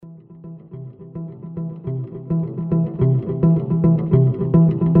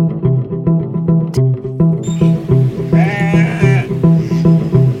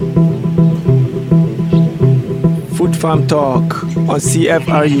Farm Talk on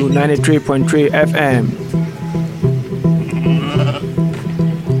CFRU 93.3 FM.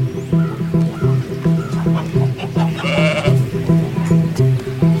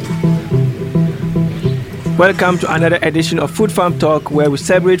 Welcome to another edition of Food Farm Talk, where we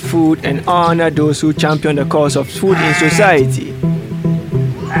celebrate food and honor those who champion the cause of food in society.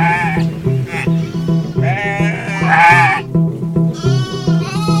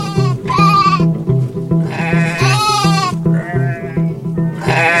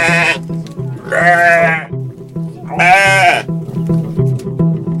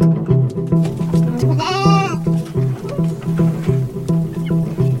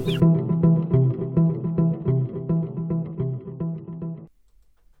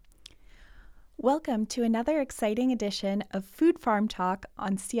 Welcome to another exciting edition of Food Farm Talk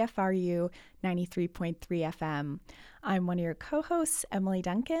on CFRU 93.3 FM. I'm one of your co-hosts, Emily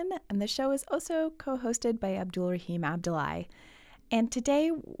Duncan, and the show is also co-hosted by Abdul Rahim Abdullahi. And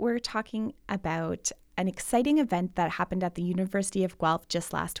today we're talking about an exciting event that happened at the University of Guelph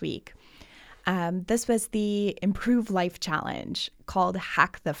just last week. This was the Improve Life Challenge called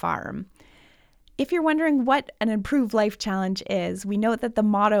Hack the Farm. If you're wondering what an Improve Life Challenge is, we know that the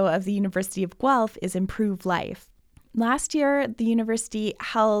motto of the University of Guelph is Improve Life. Last year, the university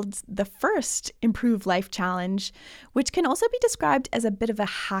held the first Improve Life Challenge, which can also be described as a bit of a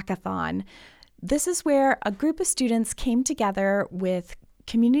hackathon. This is where a group of students came together with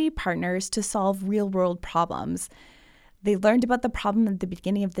community partners to solve real-world problems. They learned about the problem at the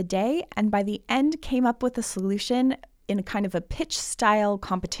beginning of the day, and by the end came up with a solution in a kind of a pitch-style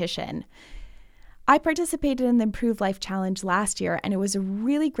competition. I participated in the Improve Life Challenge last year, and it was a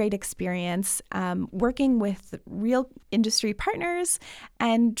really great experience working with real industry partners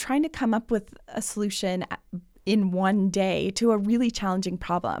and trying to come up with a solution in one day to a really challenging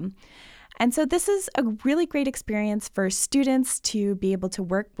problem. And so this is a really great experience for students to be able to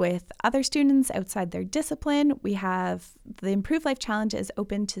work with other students outside their discipline. We have the Improve Life Challenge is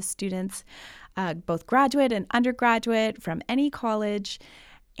open to students, both graduate and undergraduate from any college.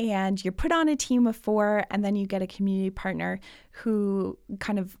 And you're put on a team of 4, and then you get a community partner who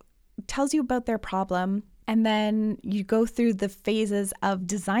kind of tells you about their problem. And then you go through the phases of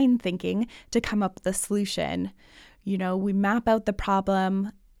design thinking to come up with a solution. You know, we map out the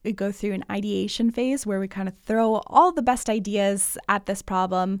problem. We go through an ideation phase where we kind of throw all the best ideas at this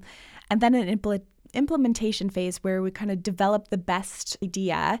problem. And then an implementation phase where we kind of develop the best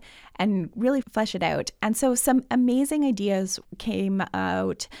idea and really flesh it out. And so some amazing ideas came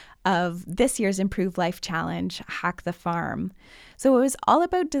out of this year's Improve Life Challenge, Hack the Farm. So it was all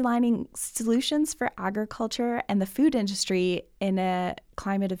about designing solutions for agriculture and the food industry in a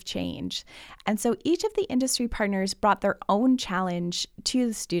climate of change. And so each of the industry partners brought their own challenge to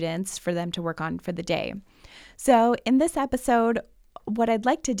the students for them to work on for the day. So in this episode, what I'd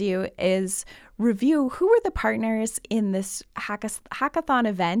like to do is review who were the partners in this hackathon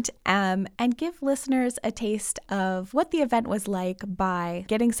event and give listeners a taste of what the event was like by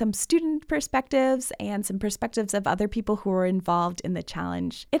getting some student perspectives and some perspectives of other people who were involved in the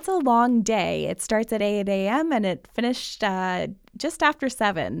challenge. It's a long day. It starts at 8 a.m. and it finished just after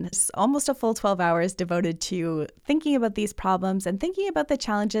 7. It's almost a full 12 hours devoted to thinking about these problems and thinking about the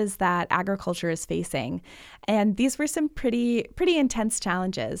challenges that agriculture is facing. And these were some pretty intense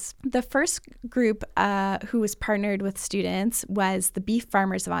challenges. The first group who was partnered with students was the Beef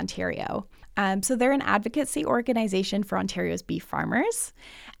Farmers of Ontario. So they're an advocacy organization for Ontario's beef farmers,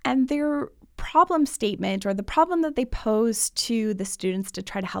 and their problem statement, or the problem that they posed to the students to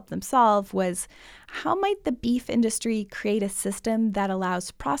try to help them solve, was how might the beef industry create a system that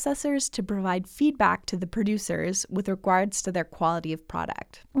allows processors to provide feedback to the producers with regards to their quality of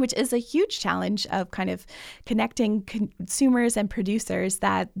product, which is a huge challenge of kind of connecting consumers and producers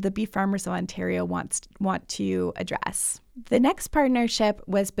that the Beef Farmers of Ontario want to address. The next partnership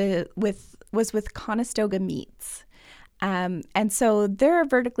was with Conestoga Meats. And so they're a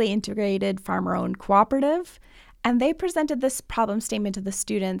vertically integrated farmer-owned cooperative, and they presented this problem statement to the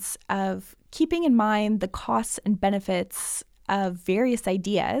students of keeping in mind the costs and benefits of various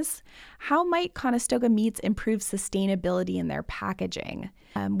ideas. How might Conestoga Meats improve sustainability in their packaging?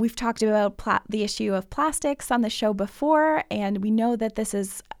 We've talked about the issue of plastics on the show before, and we know that this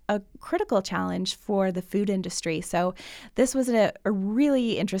is a critical challenge for the food industry. So this was a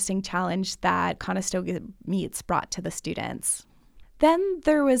really interesting challenge that Conestoga Meats brought to the students. Then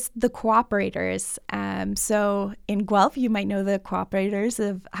there was the cooperators. So in Guelph, you might know the cooperators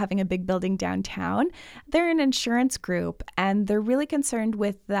of having a big building downtown. They're an insurance group, and they're really concerned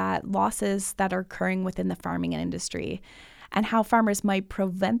with that losses that are occurring within the farming industry and how farmers might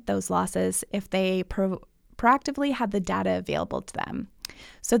prevent those losses if they proactively had the data available to them.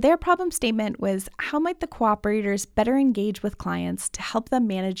 So their problem statement was, how might the cooperators better engage with clients to help them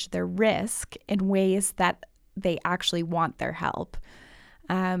manage their risk in ways that they actually want their help?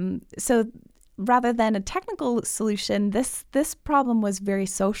 So rather than a technical solution, this problem was very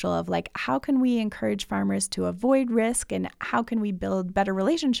social, of like, how can we encourage farmers to avoid risk, and how can we build better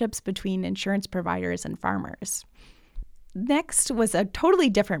relationships between insurance providers and farmers? Next was a totally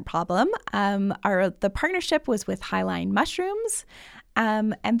different problem. The partnership was with Highline Mushrooms,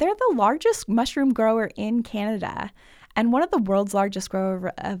 and they're the largest mushroom grower in Canada and one of the world's largest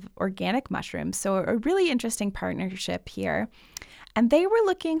grower of organic mushrooms. So a really interesting partnership here. And they were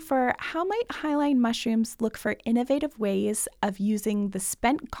looking for, how might Highline Mushrooms look for innovative ways of using the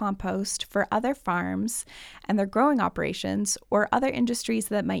spent compost for other farms and their growing operations, or other industries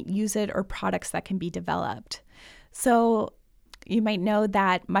that might use it, or products that can be developed. So you might know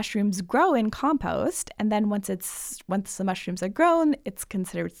that mushrooms grow in compost, and then once the mushrooms are grown, it's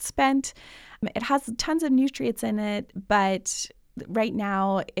considered spent. It has tons of nutrients in it, but right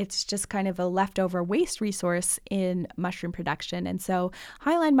now it's just kind of a leftover waste resource in mushroom production. And so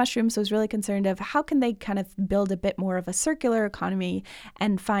Highline Mushrooms was really concerned of, how can they kind of build a bit more of a circular economy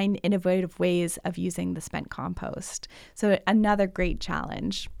and find innovative ways of using the spent compost. So another great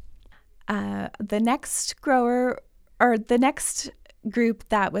challenge. The next group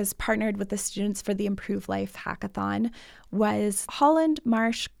that was partnered with the students for the Improve Life Hackathon was Holland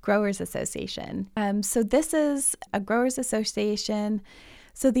Marsh Growers Association. So this is a growers association.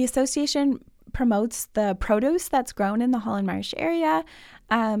 So the association promotes the produce that's grown in the Holland Marsh area,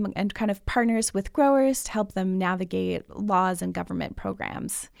 and kind of partners with growers to help them navigate laws and government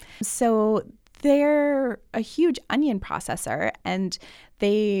programs. So they're a huge onion processor, and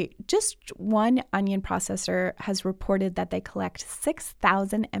one onion processor has reported that they collect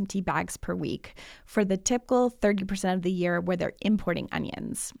 6,000 empty bags per week for the typical 30% of the year where they're importing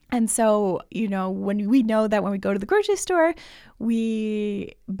onions. And so, when we go to the grocery store,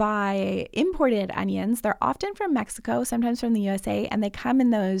 we buy imported onions. They're often from Mexico, sometimes from the USA, and they come in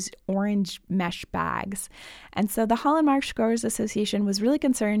those orange mesh bags. And so the Holland Marsh Growers Association was really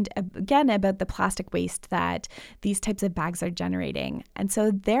concerned, again, about the plastic waste that these types of bags are generating. And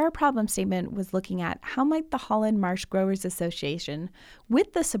so their problem statement was looking at, how might the Holland Marsh Growers Association,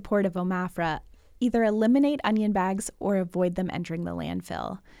 with the support of OMAFRA, either eliminate onion bags or avoid them entering the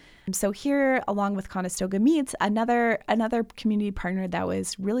landfill. So here, along with Conestoga Meats, another community partner that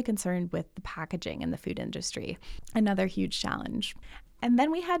was really concerned with the packaging in the food industry, another huge challenge. And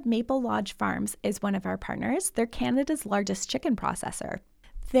then we had Maple Lodge Farms is one of our partners. They're Canada's largest chicken processor.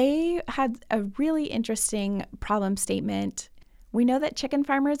 They had a really interesting problem statement. We know that chicken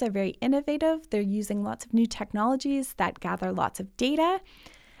farmers are very innovative. They're using lots of new technologies that gather lots of data,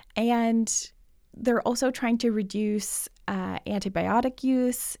 and they're also trying to reduce antibiotic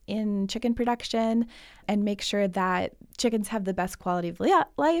use in chicken production and make sure that chickens have the best quality of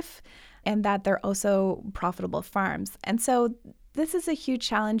life, and that they're also profitable farms. And so this is a huge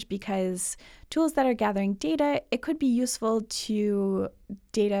challenge, because tools that are gathering data, it could be useful to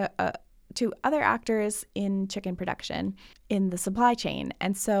other actors in chicken production in the supply chain.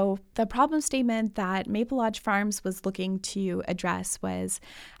 And so the problem statement that Maple Lodge Farms was looking to address was,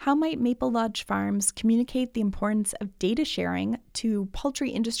 how might Maple Lodge Farms communicate the importance of data sharing to poultry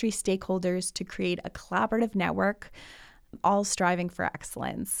industry stakeholders to create a collaborative network, all striving for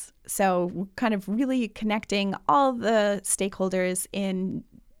excellence? So kind of really connecting all the stakeholders in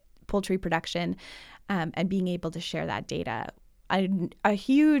poultry production, and being able to share that data. A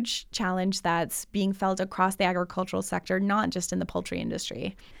huge challenge that's being felt across the agricultural sector, not just in the poultry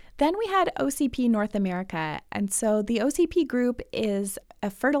industry. Then we had OCP North America. And so the OCP Group is a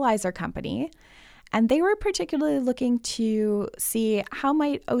fertilizer company, and they were particularly looking to see, how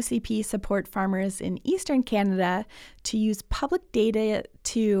might OCP support farmers in Eastern Canada to use public data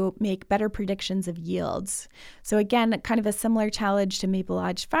to make better predictions of yields. So again, kind of a similar challenge to Maple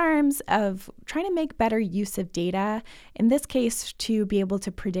Lodge Farms of trying to make better use of data, in this case to be able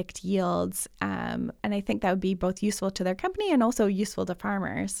to predict yields. And I think that would be both useful to their company and also useful to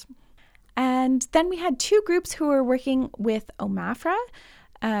farmers. And then we had two groups who were working with OMAFRA,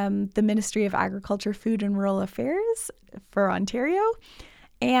 the Ministry of Agriculture, Food and Rural Affairs for Ontario.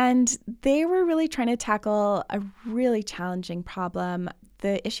 And they were really trying to tackle a really challenging problem,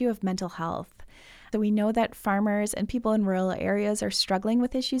 the issue of mental health. So we know that farmers and people in rural areas are struggling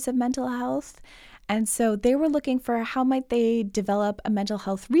with issues of mental health. And so they were looking for, how might they develop a mental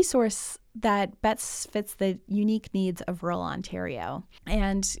health resource that best fits the unique needs of rural Ontario.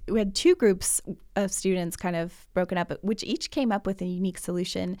 And we had two groups of students kind of broken up, which each came up with a unique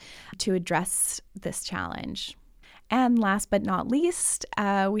solution to address this challenge. And last but not least,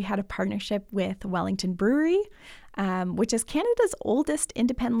 we had a partnership with Wellington Brewery, which is Canada's oldest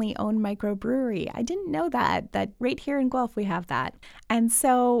independently owned microbrewery. I didn't know that right here in Guelph we have that. And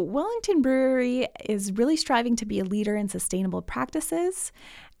so Wellington Brewery is really striving to be a leader in sustainable practices,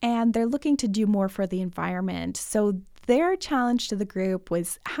 and they're looking to do more for the environment. So their challenge to the group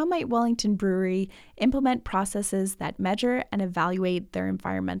was, how might Wellington Brewery implement processes that measure and evaluate their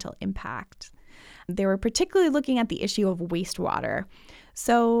environmental impact? They were particularly looking at the issue of wastewater.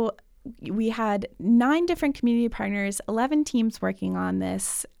 So we had 9 different community partners, 11 teams working on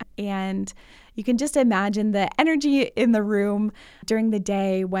this, and you can just imagine the energy in the room during the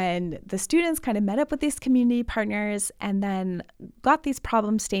day when the students kind of met up with these community partners and then got these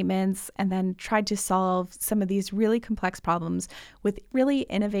problem statements and then tried to solve some of these really complex problems with really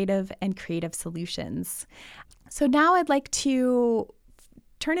innovative and creative solutions. So now I'd like to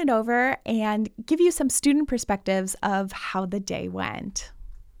turn it over and give you some student perspectives of how the day went.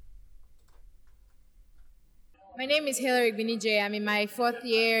 My name is Hilary Gbinije. I'm in my 4th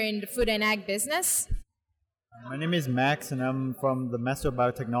year in the food and ag business. My name is Max, and I'm from the Master of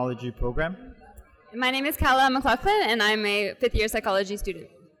Biotechnology program. My name is Kala McLaughlin, and I'm a 5th year psychology student.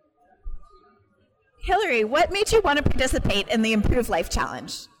 Hilary, what made you want to participate in the Improve Life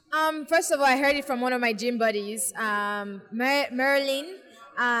Challenge? First of all, I heard it from one of my gym buddies, Marilyn.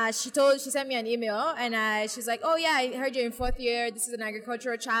 She sent me an email, and she's like, "Oh yeah, I heard you're in 4th year. This is an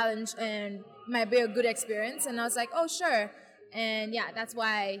agricultural challenge, and it might be a good experience." And I was like, "Oh sure," and yeah, that's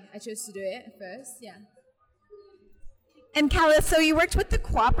why I chose to do it at first. Yeah. And Kala, so you worked with the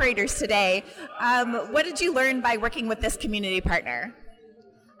cooperators today. What did you learn by working with this community partner?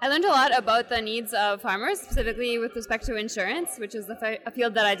 I learned a lot about the needs of farmers, specifically with respect to insurance, which is a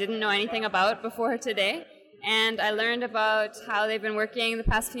field that I didn't know anything about before today. And I learned about how they've been working the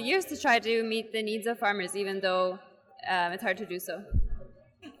past few years to try to meet the needs of farmers, even though it's hard to do so.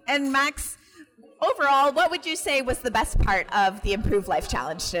 And Max, overall, what would you say was the best part of the Improve Life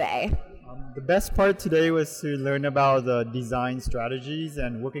Challenge today? The best part today was to learn about the design strategies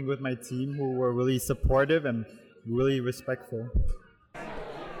and working with my team, who were really supportive and really respectful.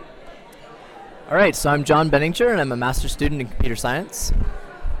 All right, so I'm John Benninger, and I'm a master's student in computer science.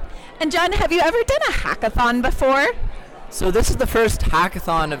 And John, have you ever done a hackathon before? So this is the first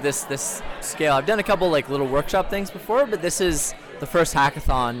hackathon of this scale. I've done a couple little workshop things before, but this is the first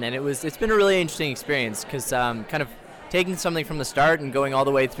hackathon, and it's been a really interesting experience because kind of taking something from the start and going all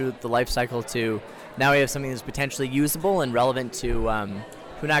the way through the life cycle to now we have something that's potentially usable and relevant to an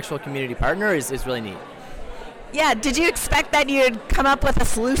actual community partner is really neat. Yeah, did you expect that you'd come up with a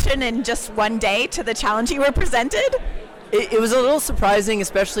solution in just one day to the challenge you were presented? It was a little surprising,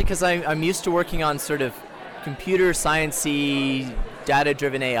 especially because I'm used to working on sort of computer science-y,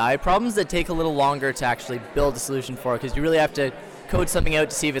 data-driven AI problems that take a little longer to actually build a solution for, because you really have to code something out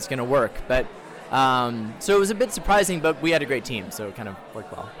to see if it's going to work. But so it was a bit surprising, but we had a great team, so it kind of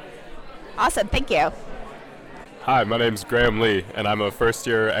worked well. Awesome, thank you. Hi, my name's Graham Lee, and I'm a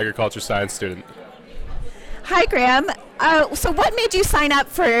first-year agriculture science student. Hi, Graham. So what made you sign up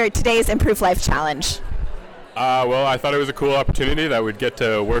for today's Improve Life Challenge? Well, I thought it was a cool opportunity that we'd get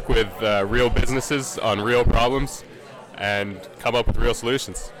to work with real businesses on real problems and come up with real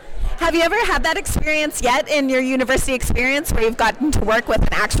solutions. Have you ever had that experience yet in your university experience where you've gotten to work with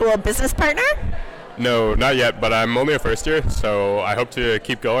an actual business partner? No, not yet, but I'm only a first year, so I hope to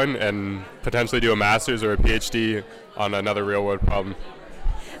keep going and potentially do a master's or a PhD on another real world problem.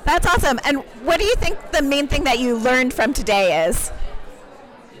 That's awesome. And what do you think the main thing that you learned from today is?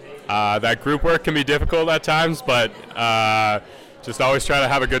 That group work can be difficult at times, but just always try to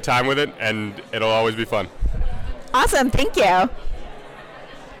have a good time with it, and it'll always be fun. Awesome, thank you.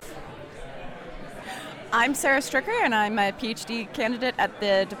 I'm Sarah Stricker, and I'm a PhD candidate at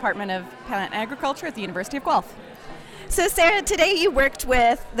the Department of Plant and Agriculture at the University of Guelph. So Sarah, today you worked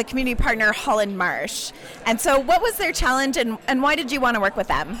with the community partner Holland Marsh. And so what was their challenge, and why did you want to work with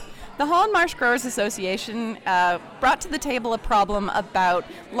them? The Holland Marsh Growers Association brought to the table a problem about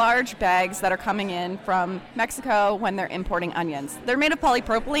large bags that are coming in from Mexico when they're importing onions. They're made of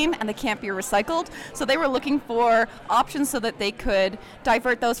polypropylene and they can't be recycled, so they were looking for options so that they could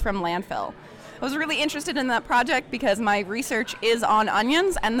divert those from landfill. I was really interested in that project because my research is on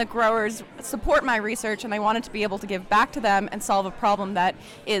onions and the growers support my research, and I wanted to be able to give back to them and solve a problem that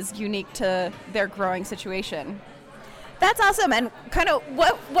is unique to their growing situation. That's awesome. And kind of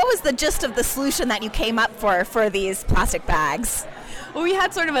what was the gist of the solution that you came up for these plastic bags? we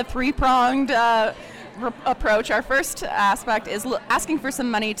had sort of a three-pronged approach. Our first aspect is asking for some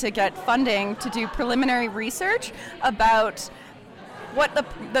money to get funding to do preliminary research about what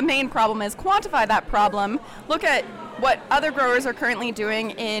the main problem is, quantify that problem, look at what other growers are currently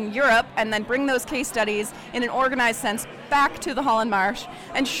doing in Europe, and then bring those case studies in an organized sense back to the Holland Marsh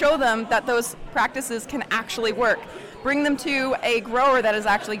and show them that those practices can actually work. Bring them to a grower that is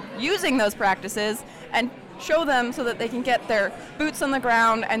actually using those practices and show them so that they can get their boots on the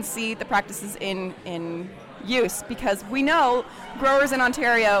ground and see the practices in use. Because we know growers in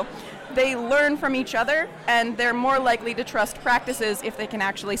Ontario, they learn from each other and they're more likely to trust practices if they can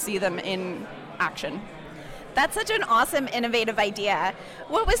actually see them in action. That's such an awesome, innovative idea.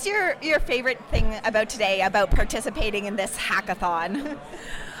 What was your favorite thing about today, about participating in this hackathon?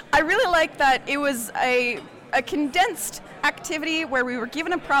 I really liked that it was a condensed activity where we were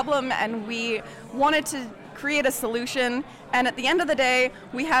given a problem and we wanted to create a solution, and at the end of the day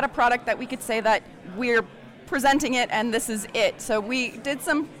we had a product that we could say that we're presenting it and this is it. So we did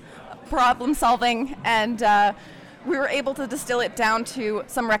some problem solving and we were able to distill it down to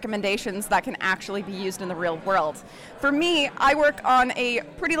some recommendations that can actually be used in the real world. For me, I work on a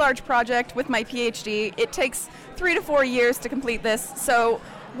pretty large project with my PhD. It takes 3 to 4 years to complete this, so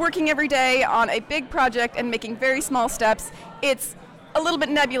working every day on a big project and making very small steps, it's a little bit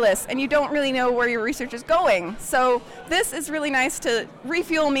nebulous and you don't really know where your research is going. So this is really nice to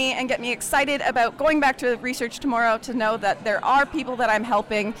refuel me and get me excited about going back to research tomorrow, to know that there are people that I'm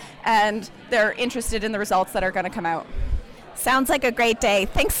helping and they're interested in the results that are going to come out. Sounds like a great day.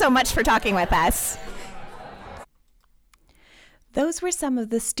 Thanks so much for talking with us. Those were some of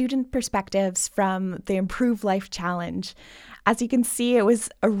the student perspectives from the Improve Life Challenge. As you can see, it was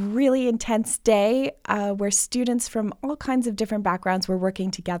a really intense day where students from all kinds of different backgrounds were working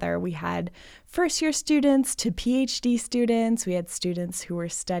together. We had first-year students to PhD students. We had students who were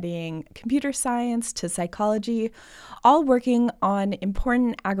studying computer science to psychology, all working on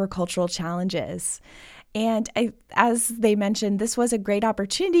important agricultural challenges. And as they mentioned, this was a great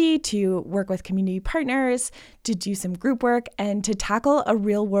opportunity to work with community partners, to do some group work, and to tackle a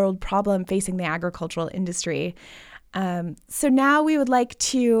real-world problem facing the agricultural industry. So now we would like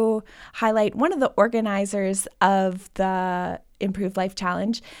to highlight one of the organizers of the Improve Life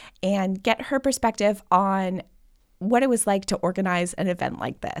Challenge and get her perspective on what it was like to organize an event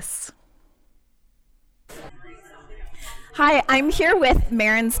like this. Hi, I'm here with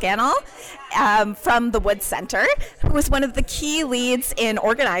Marin Scannell from the Wood Center, who was one of the key leads in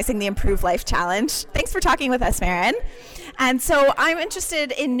organizing the Improve Life Challenge. Thanks for talking with us, Marin. And so I'm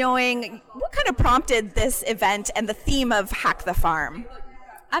interested in knowing what kind of prompted this event and the theme of Hack the Farm.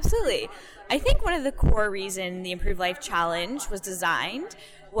 Absolutely. I think one of the core reasons the Improve Life Challenge was designed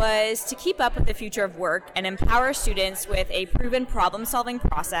was to keep up with the future of work and empower students with a proven problem-solving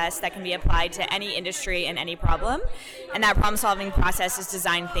process that can be applied to any industry and any problem. And that problem-solving process is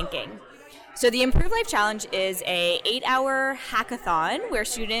design thinking. So the Improve Life Challenge is a 8-hour hackathon where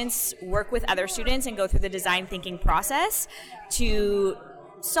students work with other students and go through the design thinking process to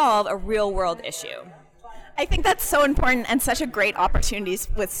solve a real-world issue. I think that's so important and such a great opportunity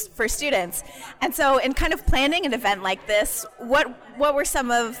for students. And so in kind of planning an event like this, what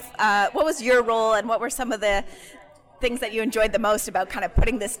was your role and what were some of the things that you enjoyed the most about kind of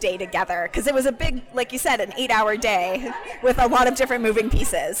putting this day together? Because it was a big, like you said, an 8-hour day with a lot of different moving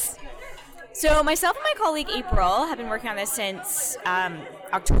pieces. So myself and my colleague April have been working on this since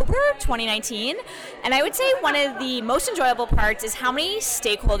October 2019, and I would say one of the most enjoyable parts is how many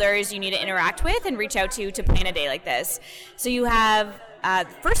stakeholders you need to interact with and reach out to plan a day like this. So you have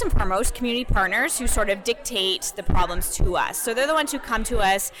first and foremost, community partners who sort of dictate the problems to us. So they're the ones who come to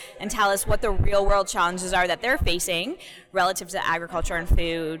us and tell us what the real world challenges are that they're facing relative to the agriculture and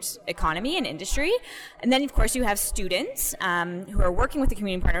food economy and industry. And then, of course, you have students who are working with the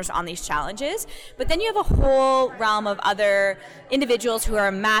community partners on these challenges. But then you have a whole realm of other individuals who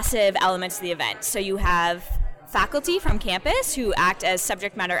are massive elements of the event. So you have faculty from campus who act as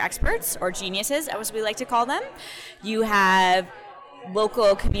subject matter experts, or geniuses, as we like to call them. You have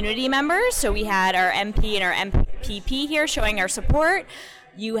local community members, so we had our MP and our MPP here showing our support.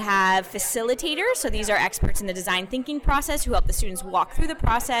 You have facilitators, so these are experts in the design thinking process who help the students walk through the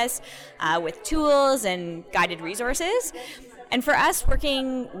process with tools and guided resources. And for us,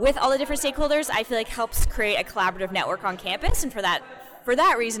 working with all the different stakeholders, I feel like helps create a collaborative network on campus, and for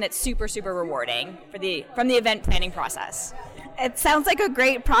that reason, it's super, super rewarding from the event planning process. It sounds like a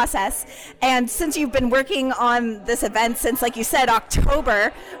great process. And since you've been working on this event since, like you said,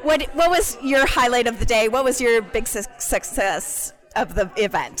 October, what was your highlight of the day? What was your big success of the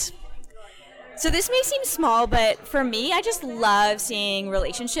event? So this may seem small, but for me, I just love seeing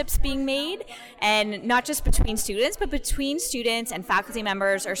relationships being made, and not just between students, but between students and faculty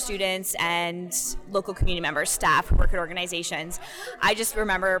members, or students and local community members, staff who work at organizations. I just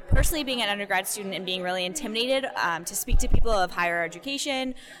remember personally being an undergrad student and being really intimidated to speak to people of higher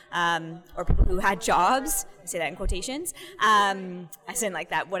education, or people who had jobs. I say that in quotations, as in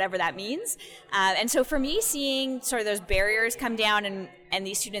like that, whatever that means. And so for me, seeing sort of those barriers come down and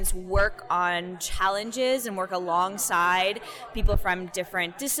these students work on challenges and work alongside people from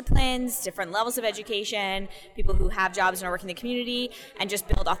different disciplines, different levels of education, people who have jobs and are working in the community, and just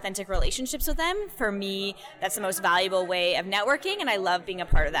build authentic relationships with them. For me, that's the most valuable way of networking, and I love being a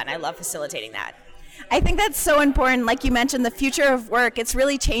part of that, and I love facilitating that. I think that's so important. Like you mentioned, the future of work, it's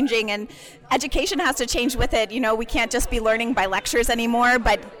really changing, and education has to change with it. You know, we can't just be learning by lectures anymore,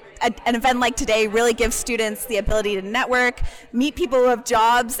 but an event like today really gives students the ability to network, meet people who have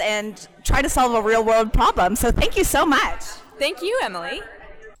jobs, and try to solve a real world problem. So thank you so much. Thank you, Emily.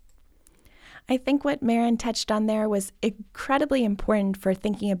 I think what Maren touched on there was incredibly important for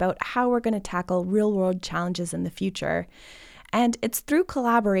thinking about how we're going to tackle real world challenges in the future. And it's through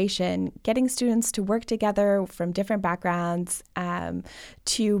collaboration, getting students to work together from different backgrounds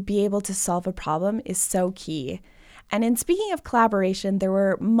to be able to solve a problem is so key. And in speaking of collaboration, there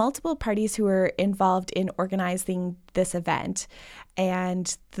were multiple parties who were involved in organizing this event.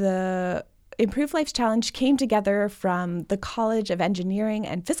 And the Improve Life Challenge came together from the College of Engineering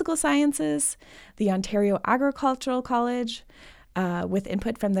and Physical Sciences, the Ontario Agricultural College, with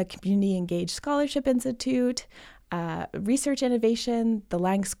input from the Community Engaged Scholarship Institute, Research Innovation, the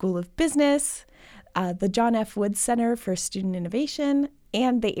Lang School of Business, the John F. Woods Center for Student Innovation,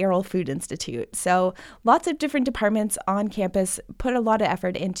 and the Errol Food Institute. So lots of different departments on campus put a lot of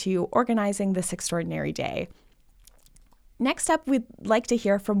effort into organizing this extraordinary day. Next up, we'd like to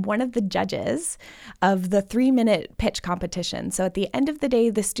hear from one of the judges of the 3-minute pitch competition. So at the end of the day,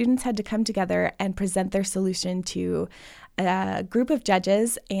 the students had to come together and present their solution to a group of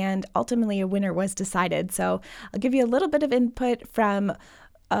judges, and ultimately a winner was decided. So I'll give you a little bit of input from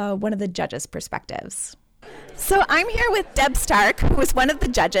one of the judges' perspectives. So I'm here with Deb Stark, who was one of the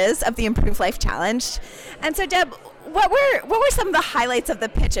judges of the Improve Life Challenge. And so Deb, what were some of the highlights of the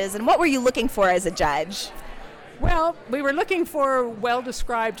pitches, and what were you looking for as a judge? Well, we were looking for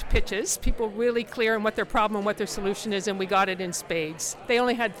well-described pitches, people really clear on what their problem and what their solution is, and we got it in spades. They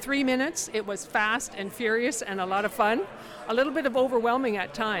only had 3 minutes. It was fast and furious and a lot of fun. A little bit of overwhelming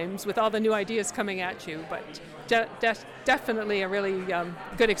at times with all the new ideas coming at you, but definitely a really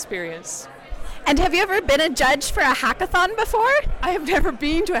good experience. And have you ever been a judge for a hackathon before? I have never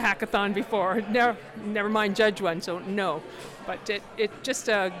been to a hackathon before, never mind judge one, so no. But it's just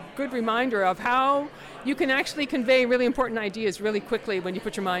a good reminder of how you can actually convey really important ideas really quickly when you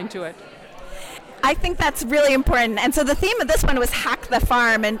put your mind to it. I think that's really important. And so the theme of this one was Hack the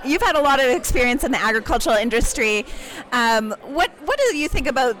Farm, and you've had a lot of experience in the agricultural industry. What do you think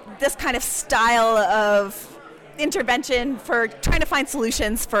about this kind of style of intervention for trying to find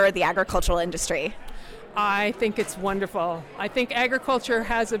solutions for the agricultural industry? I think it's wonderful. I think agriculture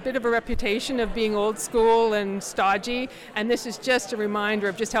has a bit of a reputation of being old school and stodgy, and this is just a reminder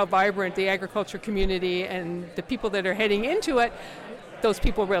of just how vibrant the agriculture community and the people that are heading into it, those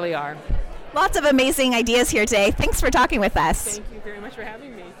people really are. Lots of amazing ideas here today. Thanks for talking with us. Thank you very much for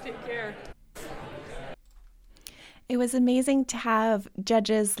having me. Take care. It was amazing to have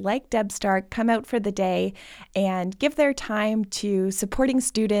judges like Deb Stark come out for the day and give their time to supporting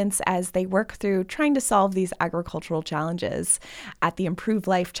students as they work through trying to solve these agricultural challenges at the Improve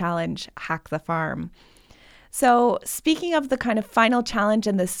Life Challenge, Hack the Farm. So speaking of the kind of final challenge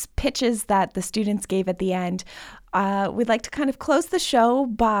and the pitches that the students gave at the end, we'd like to kind of close the show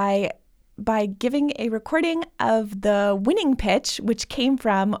by giving a recording of the winning pitch, which came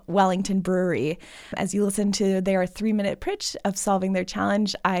from Wellington Brewery. As you listen to their 3-minute pitch of solving their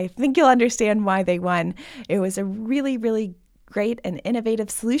challenge, I think you'll understand why they won. It was a really, really great and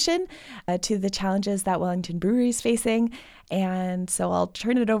innovative solution to the challenges that Wellington Brewery is facing. And so I'll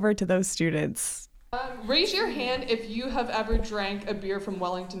turn it over to those students. Raise your hand if you have ever drank a beer from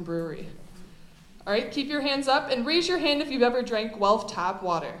Wellington Brewery. All right, keep your hands up and raise your hand if you've ever drank Guelph tap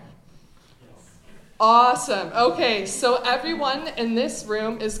water. Awesome. Okay, so everyone in this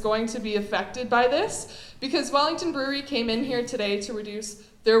room is going to be affected by this because Wellington Brewery came in here today to reduce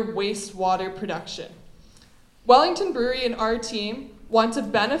their wastewater production. Wellington Brewery and our team want to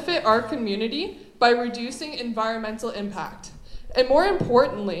benefit our community by reducing environmental impact. And more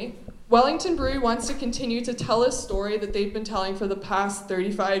importantly, Wellington Brewery wants to continue to tell a story that they've been telling for the past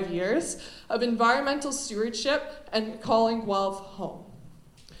 35 years of environmental stewardship and calling Guelph home.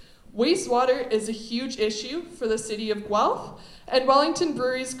 Wastewater is a huge issue for the city of Guelph, and Wellington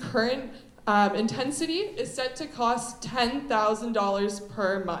Brewery's current intensity is set to cost $10,000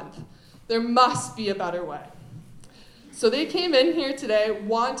 per month. There must be a better way. So they came in here today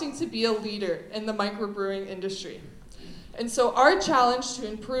wanting to be a leader in the microbrewing industry. And so our challenge to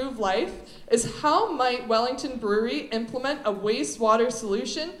improve life is how might Wellington Brewery implement a wastewater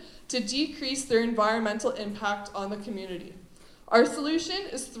solution to decrease their environmental impact on the community. Our solution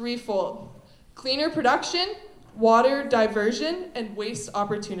is threefold: cleaner production, water diversion, and waste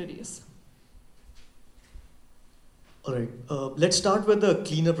opportunities. All right, let's start with the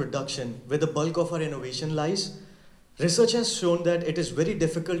cleaner production, where the bulk of our innovation lies. Research has shown that it is very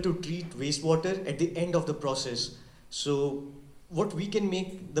difficult to treat wastewater at the end of the process. So what we can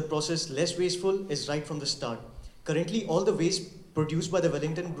make the process less wasteful is right from the start. Currently, all the waste produced by the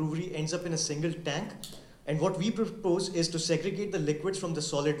Wellington Brewery ends up in a single tank. And what we propose is to segregate the liquids from the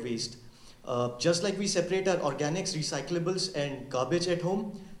solid waste. Just like we separate our organics, recyclables, and garbage at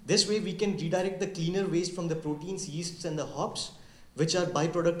home, this way we can redirect the cleaner waste from the proteins, yeasts, and the hops, which are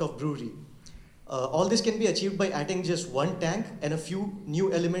byproduct of brewery. All this can be achieved by adding just one tank and a few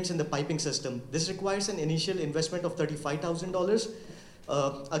new elements in the piping system. This requires an initial investment of $35,000,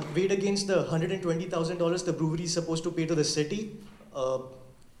 weighed against the $120,000 the brewery is supposed to pay to the city.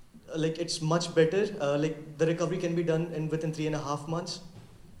 It's much better. The recovery can be done within 3.5 months.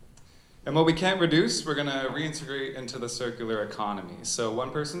 And what we can't reduce, we're going to reintegrate into the circular economy. So one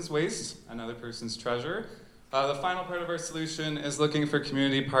person's waste, another person's treasure. The final part of our solution is looking for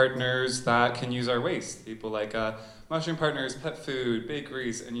community partners that can use our waste. People like Mushroom Partners, Pet Food,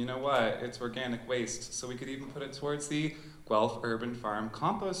 bakeries, and you know what? It's organic waste. So we could even put it towards the Guelph Urban Farm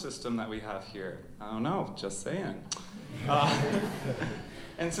compost system that we have here. I don't know, just saying.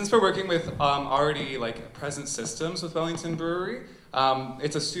 And since we're working with already present systems with Wellington Brewery,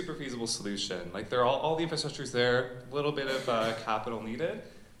 it's a super feasible solution. All the infrastructure's there, a little bit of capital needed,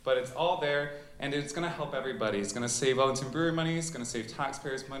 but it's all there, and it's going to help everybody. It's going to save Wellington Brewery money. It's going to save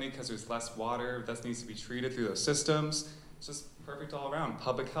taxpayers money because there's less water that needs to be treated through those systems. It's just perfect all around.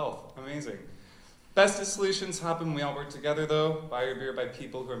 Public health, amazing. Bestest solutions happen when we all work together, though. Buy your beer by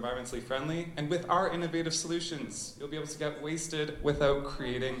people who are environmentally friendly. And with our innovative solutions, you'll be able to get wasted without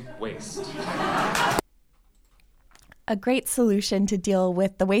creating waste. A great solution to deal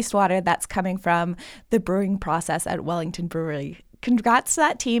with the wastewater that's coming from the brewing process at Wellington Brewery. Congrats to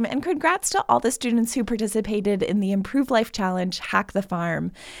that team, and congrats to all the students who participated in the Improve Life Challenge Hack the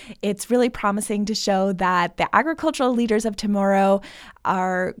Farm. It's really promising to show that the agricultural leaders of tomorrow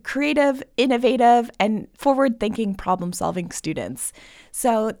are creative, innovative, and forward-thinking problem-solving students.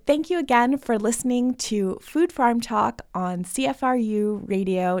 So thank you again for listening to Food Farm Talk on CFRU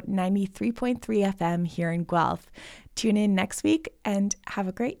Radio 93.3 FM here in Guelph. Tune in next week and have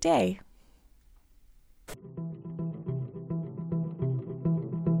a great day.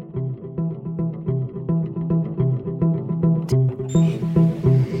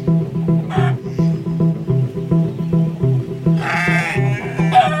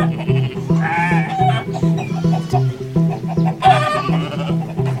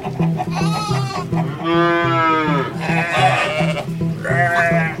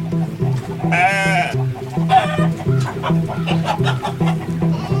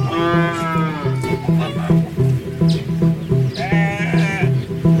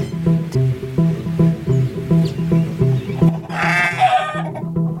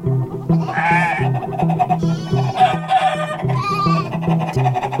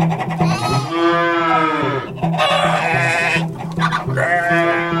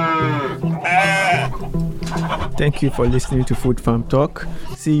 Thank you for listening to Food Farm Talk.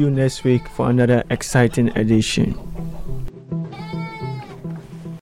 See you next week for another exciting edition.